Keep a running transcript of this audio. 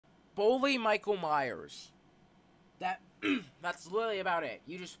bully Michael Myers. That's literally about it.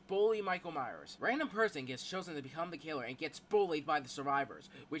 You just bully Michael Myers. Random person gets chosen to become the killer and gets bullied by the survivors,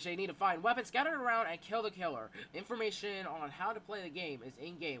 which they need to find weapons scattered around and kill the killer. Information on how to play the game is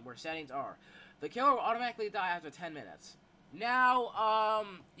in-game where settings are. The killer will automatically die after 10 minutes. Now,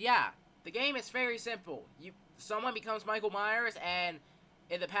 yeah. The game is very simple. Someone becomes Michael Myers, and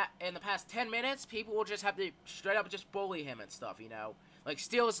in the past 10 minutes, people will just have to straight up just bully him and stuff, you know? Like,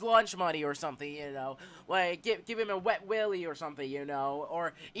 steal his lunch money or something, you know? Like, give him a wet willy or something, you know?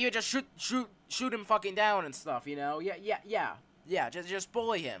 Or even just shoot him fucking down and stuff, you know? Yeah, just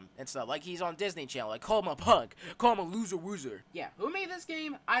bully him and stuff. Like he's on Disney Channel. Like, call him a punk. Call him a loser. Yeah, who made this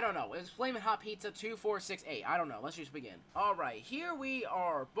game? I don't know. It was Flamin' Hot Pizza 2468. I don't know. Let's just begin. Alright, here we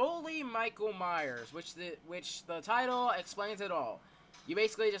are. Bully Michael Myers, which the title explains it all. You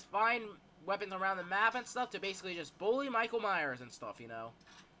basically just find weapons around the map and stuff to basically just bully Michael Myers and stuff, you know?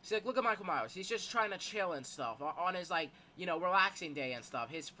 See, like, look at Michael Myers. He's just trying to chill and stuff on his, like, you know, relaxing day and stuff,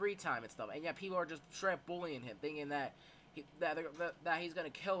 his free time and stuff. And yet people are just straight up bullying him, thinking that that he's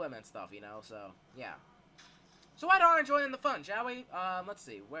gonna kill him and stuff, you know? So, yeah. So why don't I join the fun, shall we? Let's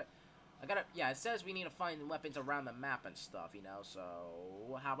see. Yeah, it says we need to find weapons around the map and stuff, you know? So,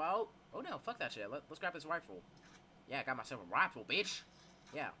 how about... Oh, no, fuck that shit. Let's grab this rifle. Yeah, I got myself a rifle, bitch.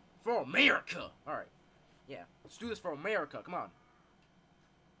 Yeah. For America! Alright. Yeah. Let's do this for America. Come on.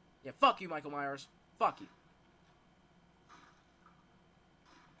 Yeah, fuck you, Michael Myers. Fuck you.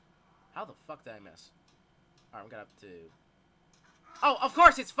 How the fuck did I miss? Alright, I'm gonna have to... Oh, of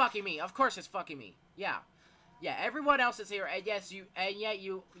course it's fucking me! Of course it's fucking me. Yeah. Yeah, everyone else is here, and yes, yet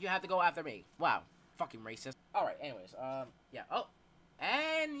you have to go after me. Wow. Fucking racist. Alright, anyways, yeah. Oh.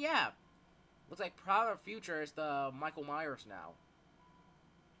 And, yeah. Looks like Prowler Future is the Michael Myers now.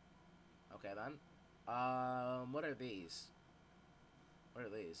 Okay, then. What are these? What are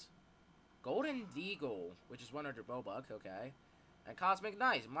these? Golden Deagle, which is 100 Robux, okay. And Cosmic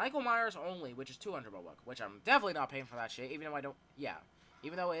Knights, Michael Myers only, which is 200 Robux, which I'm definitely not paying for that shit, even though I don't, yeah.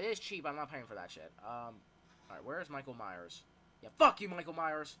 Even though it is cheap, I'm not paying for that shit. Alright, where is Michael Myers? Yeah, fuck you, Michael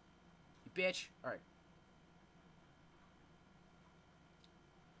Myers. You bitch. Alright.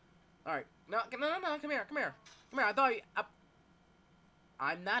 Alright. No, come here. Come here, I thought you...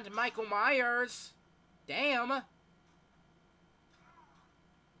 I'm not Michael Myers. Damn.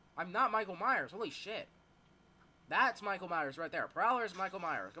 I'm not Michael Myers. Holy shit. That's Michael Myers right there. Prowler's Michael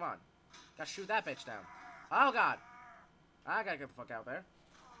Myers. Come on. Gotta shoot that bitch down. Oh, God. I gotta get the fuck out there.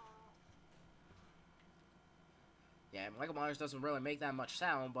 Yeah, Michael Myers doesn't really make that much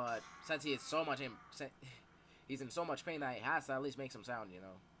sound, but since he is so much he's in so much pain that he has to at least make some sound, you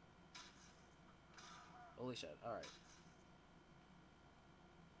know. Holy shit. Alright.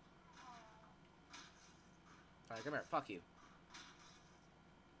 Alright, come here. Fuck you.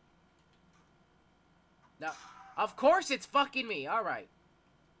 No. Of course it's fucking me. Alright.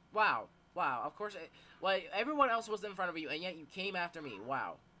 Wow. Wow. Of course like, everyone else was in front of you, and yet you came after me.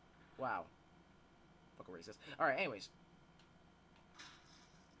 Wow. Wow. Fucking racist. Alright, anyways.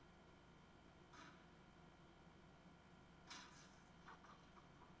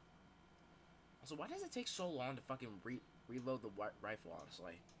 Also, why does it take so long to fucking reload the rifle,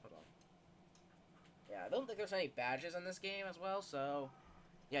 honestly? Hold on. Yeah, I don't think there's any badges in this game as well, so...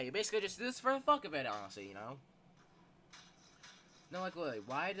 Yeah, you basically just do this for the fuck of it, honestly, you know? No, like, literally,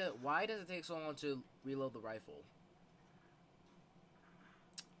 why does it take so long to reload the rifle?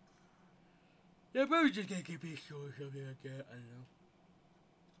 Yeah, probably just gonna keep it short or something like that, I don't know.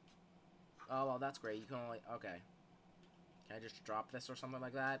 Oh, well, that's great, you can only... Okay. Can I just drop this or something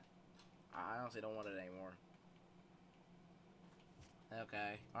like that? I honestly don't want it anymore.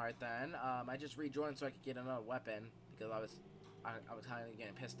 Okay, alright then. I just rejoined so I could get another weapon, because I was kind of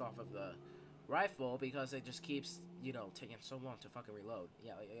getting pissed off of the rifle, because it just keeps, you know, taking so long to fucking reload.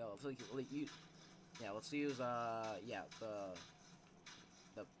 Yeah, let's use, yeah, the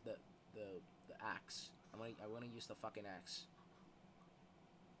axe. I'm gonna use the fucking axe.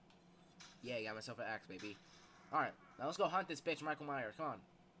 Yeah, I got myself an axe, baby. Alright, now let's go hunt this bitch, Michael Myers. Come on.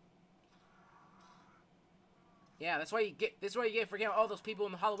 Yeah, that's why you get for getting all those people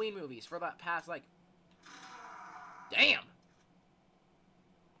in the Halloween movies for that past, like... Damn!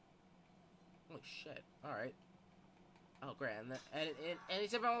 Holy shit. Alright. Oh, great. And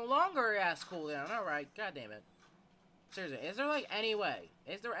it's even a longer ass cooldown. Alright, god damn it. Seriously, is there, like, any way?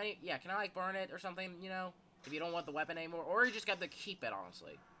 Is there any... Yeah, can I, like, burn it or something, you know? If you don't want the weapon anymore? Or you just got to keep it,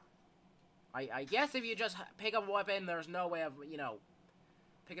 honestly. I guess if you just pick up a weapon, there's no way of, you know,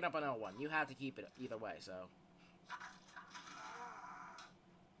 picking up another one. You have to keep it either way, so...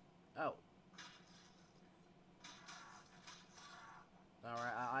 Oh.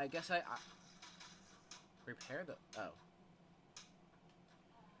 Alright, I guess I repair the... Oh.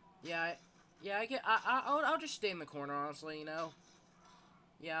 Yeah, I'll just stay in the corner, honestly, you know?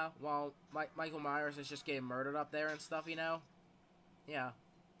 Yeah, while Michael Myers is just getting murdered up there and stuff, you know? Yeah.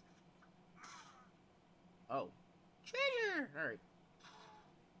 Oh. Treasure!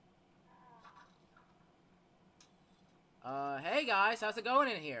 Alright. Hey guys, how's it going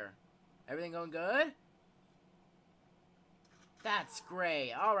in here? Everything going good? That's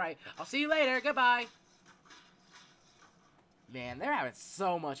great. Alright, I'll see you later. Goodbye. Man, they're having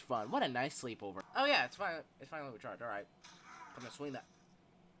so much fun. What a nice sleepover. Oh yeah, it's fine. It's finally recharged. Alright. I'm gonna swing that.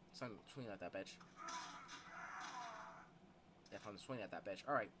 Swing at that bitch. Yeah, I'm gonna swing at that bitch.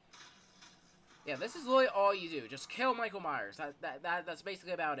 Alright. Yeah, this is literally all you do. Just kill Michael Myers. That's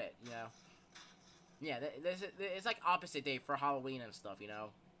basically about it, you know? Yeah, it's like opposite day for Halloween and stuff, you know?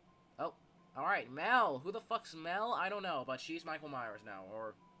 Oh, alright, Mel. Who the fuck's Mel? I don't know, but she's Michael Myers now.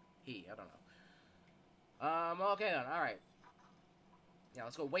 Or he, I don't know. Okay then, alright. Yeah,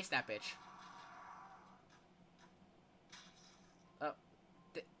 let's go waste that bitch.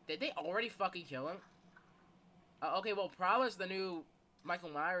 Did they already fucking kill him? Okay, well, Prowler's the new Michael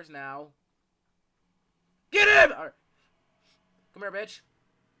Myers now. Get him! Right. Come here, bitch.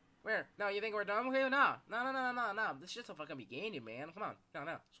 Where? No, you think we're done? Okay, nah. No. This shit's a fucking beginning, man. Come on.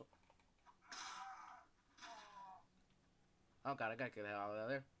 No. Oh, God, I gotta get the hell out of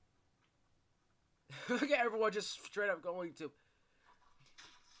there. Look at everyone just straight up going to...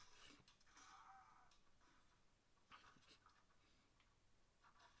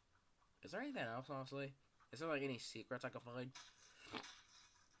 Is there anything else, honestly? Is there, like, any secrets I can find?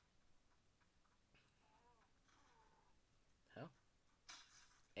 Hell?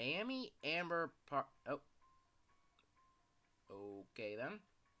 Amy, Amber, Oh. Okay, then.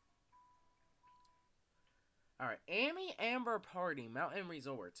 Alright, Amy, Amber Party, Mountain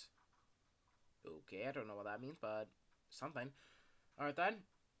Resort. Okay, I don't know what that means, but something. Alright, then.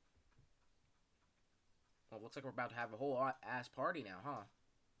 Well, looks like we're about to have a whole ass party now, huh?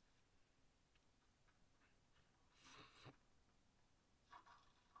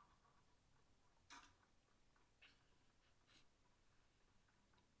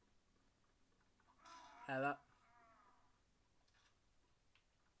 Hello?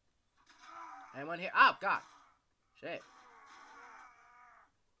 Anyone here? Oh, God. Shit.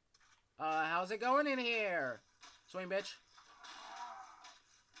 How's it going in here? Swing, bitch.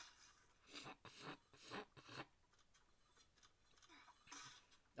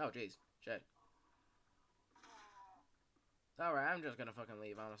 Oh, jeez. Shit. Alright, I'm just gonna fucking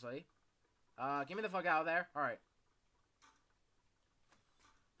leave, honestly. Get me the fuck out of there. Alright.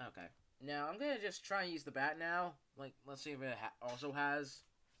 Okay. Now, I'm gonna just try and use the bat now. Like, let's see if it also has...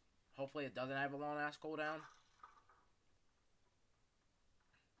 Hopefully it doesn't have a long-ass cooldown.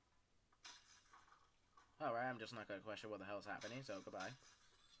 Alright, I'm just not gonna question what the hell's happening, so goodbye.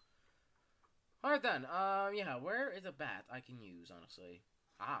 Alright then, yeah, where is a bat I can use, honestly?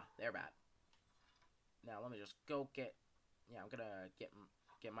 Ah, there, bat. Now, let me just go get... Yeah, I'm gonna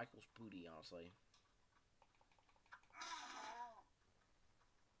get Michael's booty, honestly.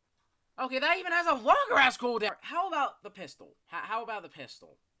 Okay, that even has a longer-ass cooldown! How about the pistol? How about the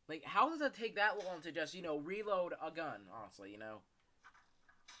pistol? Like, how does it take that long to just, you know, reload a gun, honestly, you know?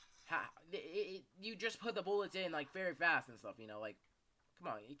 You just put the bullets in, like, very fast and stuff, you know, like... Come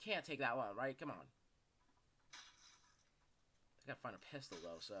on, you can't take that long, right? Come on. I gotta find a pistol,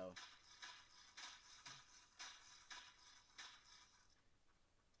 though, so...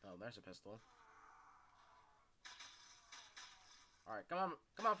 Oh, there's a pistol. Alright, come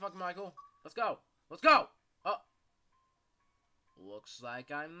on, fucking Michael. Let's go! Let's go! Oh! Looks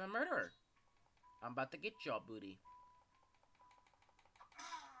like I'm the murderer. I'm about to get your booty.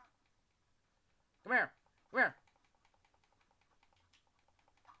 Come here! Come here!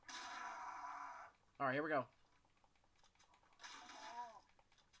 Alright, here we go.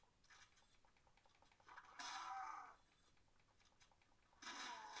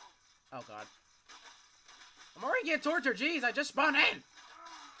 Oh, God. I'm already getting tortured, jeez! I just spawned in!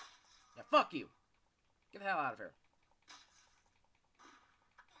 Yeah, fuck you. Get the hell out of here.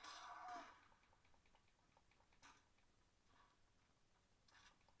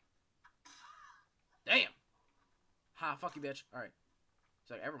 Damn! Ha, fuck you, bitch. Alright.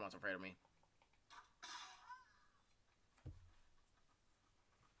 So everyone's afraid of me.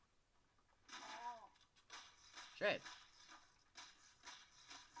 Shit.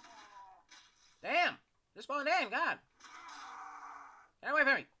 Damn! Just spawned in, God! Get away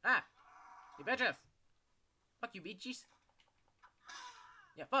from me! Ah! You bitches! Fuck you, bitches!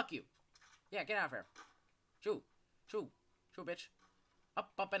 Yeah, fuck you! Yeah, get out of here! Shoo! Shoo! Shoo, bitch!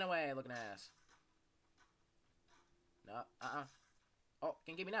 Up, and away, looking ass. No, Oh,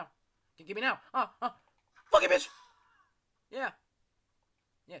 can get me now. Can get me now. Fuck it, bitch! Yeah.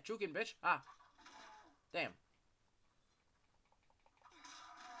 Yeah, chukin, bitch. Damn.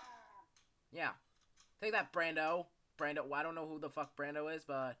 Yeah. Take that, Brando. Well, I don't know who the fuck Brando is,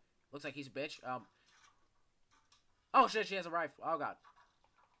 but looks like he's a bitch. Oh shit, she has a rifle. Oh god.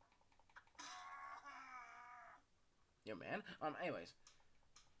 Yeah, man. Anyways.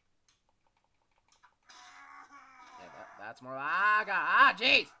 Yeah, that's more. God.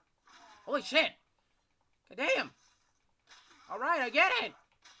 Jeez. Holy shit. God damn. Alright, I get it.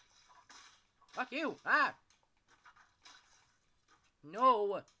 Fuck you.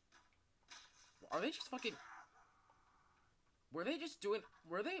 No. Are they just fucking... Were they just doing...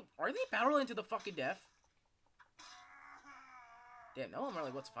 Are they battling to the fucking death? Damn, no one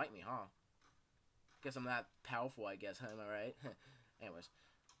really wants to fight me, huh? Guess I'm that powerful, I guess, huh? Am I right? Anyways.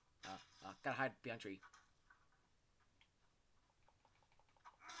 Gotta hide behind tree.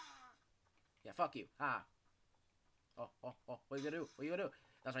 Yeah, fuck you. Oh, what you gonna do? What you gonna do?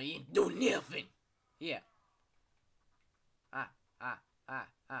 That's right, you ain't do nothing. Yeah.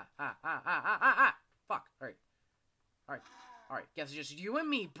 Fuck. Alright. Guess it's just you and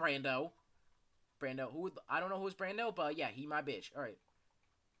me, Brando. I don't know who's Brando, but yeah, he my bitch. Alright.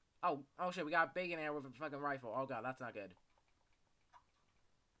 Oh shit, we got Bacon here with a fucking rifle. Oh god, that's not good.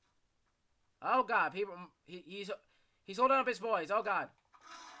 Oh god, people, he's holding up his boys. Oh god.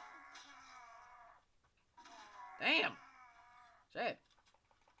 Damn. Shit.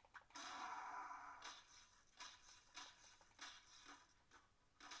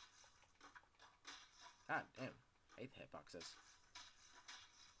 God damn. I hate the hitboxes.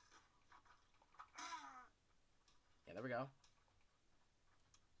 Yeah, there we go.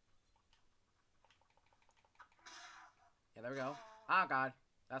 Yeah, there we go. Oh god.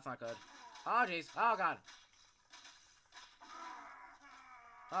 That's not good. Oh jeez. Oh god.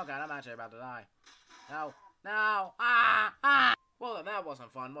 Oh god, I'm actually about to die. No. Well, that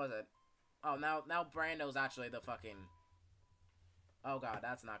wasn't fun, was it? Oh, now Brando's actually the fucking... Oh god,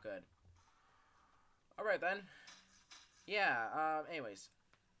 that's not good. Alright then. Yeah, anyways.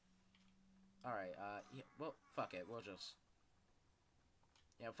 Alright, yeah, well, fuck it, we'll just...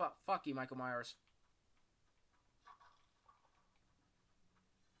 Yeah, fuck you, Michael Myers.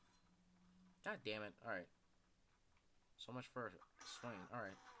 God damn it, alright. So much for swing,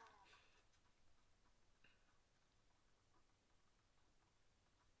 alright.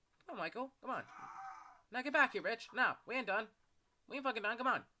 Come on, Michael, come on. Now get back here, bitch. No, we ain't done. We ain't fucking done, come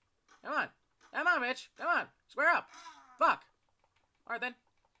on. Come on, bitch, come on. Square up. Fuck. Alright then.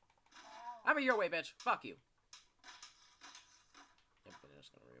 Have it your way, bitch. Fuck you. Yep, we're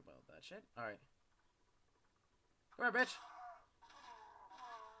just gonna worry about that shit. Alright. Come here, bitch.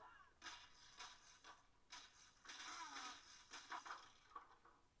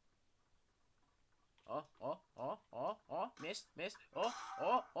 Miss.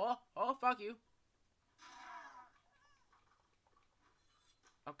 Oh, fuck you.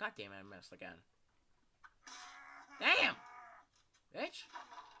 Oh, god damn it, I missed again. Damn! Bitch.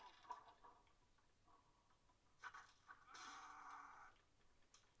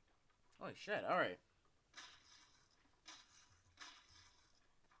 Holy shit, alright.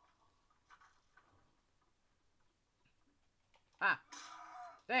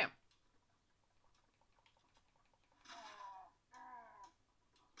 Damn.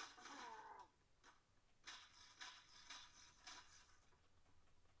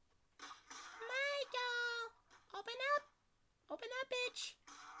 Open up, bitch.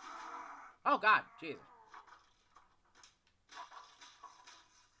 Oh, God. Jesus.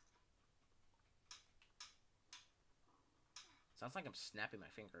 Sounds like I'm snapping my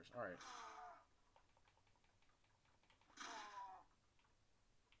fingers. Alright.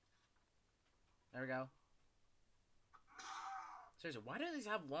 There we go. Seriously, why do these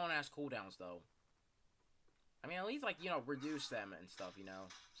have long-ass cooldowns, though? I mean, at least, like, you know, reduce them and stuff, you know?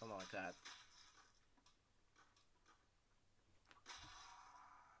 Something like that.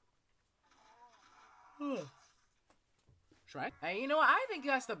 Shrek? Hey, you know what? I think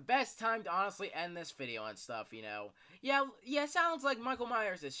that's the best time to honestly end this video and stuff, you know? Yeah, sounds like Michael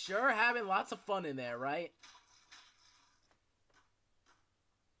Myers is sure having lots of fun in there, right?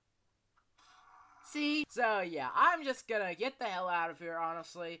 See? So, yeah, I'm just gonna get the hell out of here,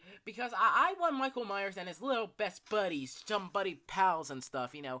 honestly, because I want Michael Myers and his little best buddies, some buddy pals and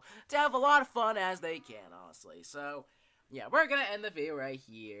stuff, you know, to have a lot of fun as they can, honestly. So, yeah, we're gonna end the video right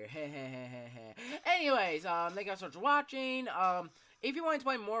here. Anyways, thank you guys so much for watching. If you want to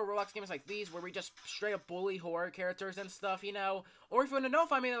play more Roblox games like these, where we just straight up bully horror characters and stuff, you know, or if you want to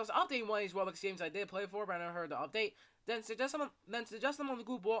notify me that I was updating one of these Roblox games I did play before, but I never heard the update, then suggest them on the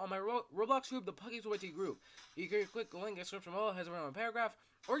group wall on my Roblox group, the PuggyPugsonYT group. You can click the link in the description below, it has around a paragraph,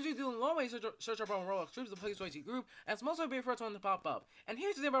 or you do the long way search up on Roblox groups, the PuggyPugsonYT group, and it's mostly be the first one to pop up. And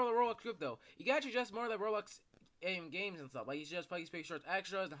here's the thing about the Roblox group though, you can actually suggest more of the Roblox games and stuff, like you suggest Puggy Speak Shorts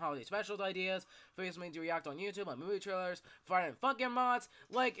extras and holiday specials ideas, videos made to react on YouTube, like movie trailers, fun and fun game mods,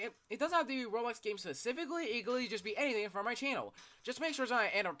 like, it doesn't have to be Roblox games specifically, it could just be anything from my channel. Just make sure it's not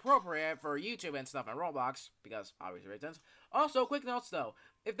inappropriate for YouTube and stuff and Roblox, because obviously reasons. Also, quick notes though,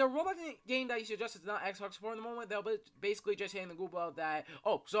 if the Roblox game that you suggest is not Xbox support in the moment, they'll be basically just hitting the group about that,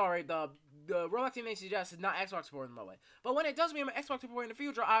 oh, sorry, the Roblox game they suggest is not Xbox support in the moment. But when it does become Xbox support in the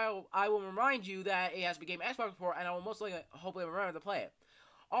future, I will remind you that it has become Xbox support, and I will most likely, hopefully, remember to play it.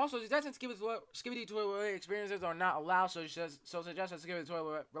 Also, suggesting Skibidi Toilet Related Experiences are not allowed, so suggest a Skibidi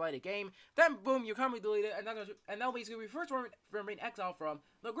Toilet Related game. Then, boom, your comment deleted, and that'll basically be first from being exiled from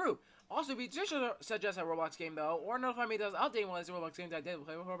the group. Also, if you just suggest a Roblox game, though, or notify me that I was updating one of these Roblox games I did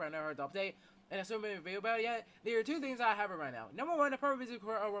play before, but I never heard the update, and I still haven't made a video about it yet, there are two things I have right now. Number one, I'm probably busy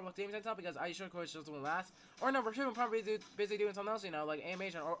recording Roblox games and stuff because I should record just one last. Or number two, I'm probably busy doing something else, you know, like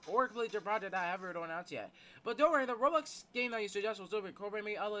animation or complete your project that I haven't done out yet. But don't worry, the Roblox game that you suggest will still be incorporating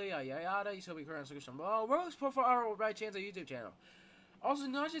me, yada, you still be current description below. Roblox profile or right chance on YouTube channel. Also,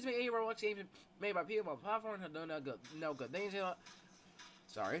 not just make any Roblox games made by people on platforms that do no good things.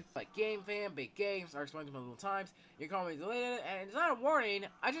 Sorry. Like Game Fan, Big Games, I explained to multiple times. Your comment deleted, and it's not a warning.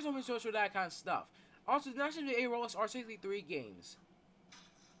 I just want to show that kind of stuff. Also, do not be a Roblox R63 games.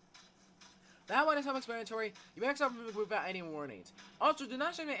 That one is self-explanatory. You may accept from the group without any warnings. Also, do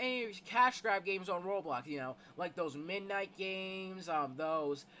not send me any cash grab games on Roblox, you know, like those midnight games,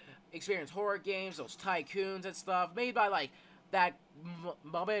 those experience horror games, those tycoons and stuff, made by like that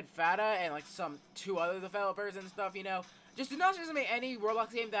Mohamed Fata and like some 2 other developers and stuff, you know. Just do not send me any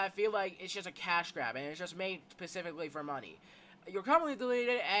Roblox game that I feel like it's just a cash grab and it's just made specifically for money. You're commonly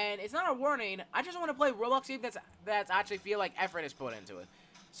deleted, and it's not a warning. I just want to play Roblox game that's actually feel like effort is put into it.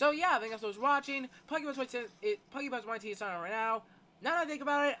 So yeah, I think that's what I was watching. PuggyPugsonYT is signing right now. Now that I think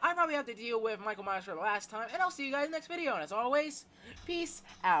about it, I probably have to deal with Michael Myers for the last time, and I'll see you guys next video. And as always, peace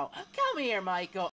out. Come here, Michael.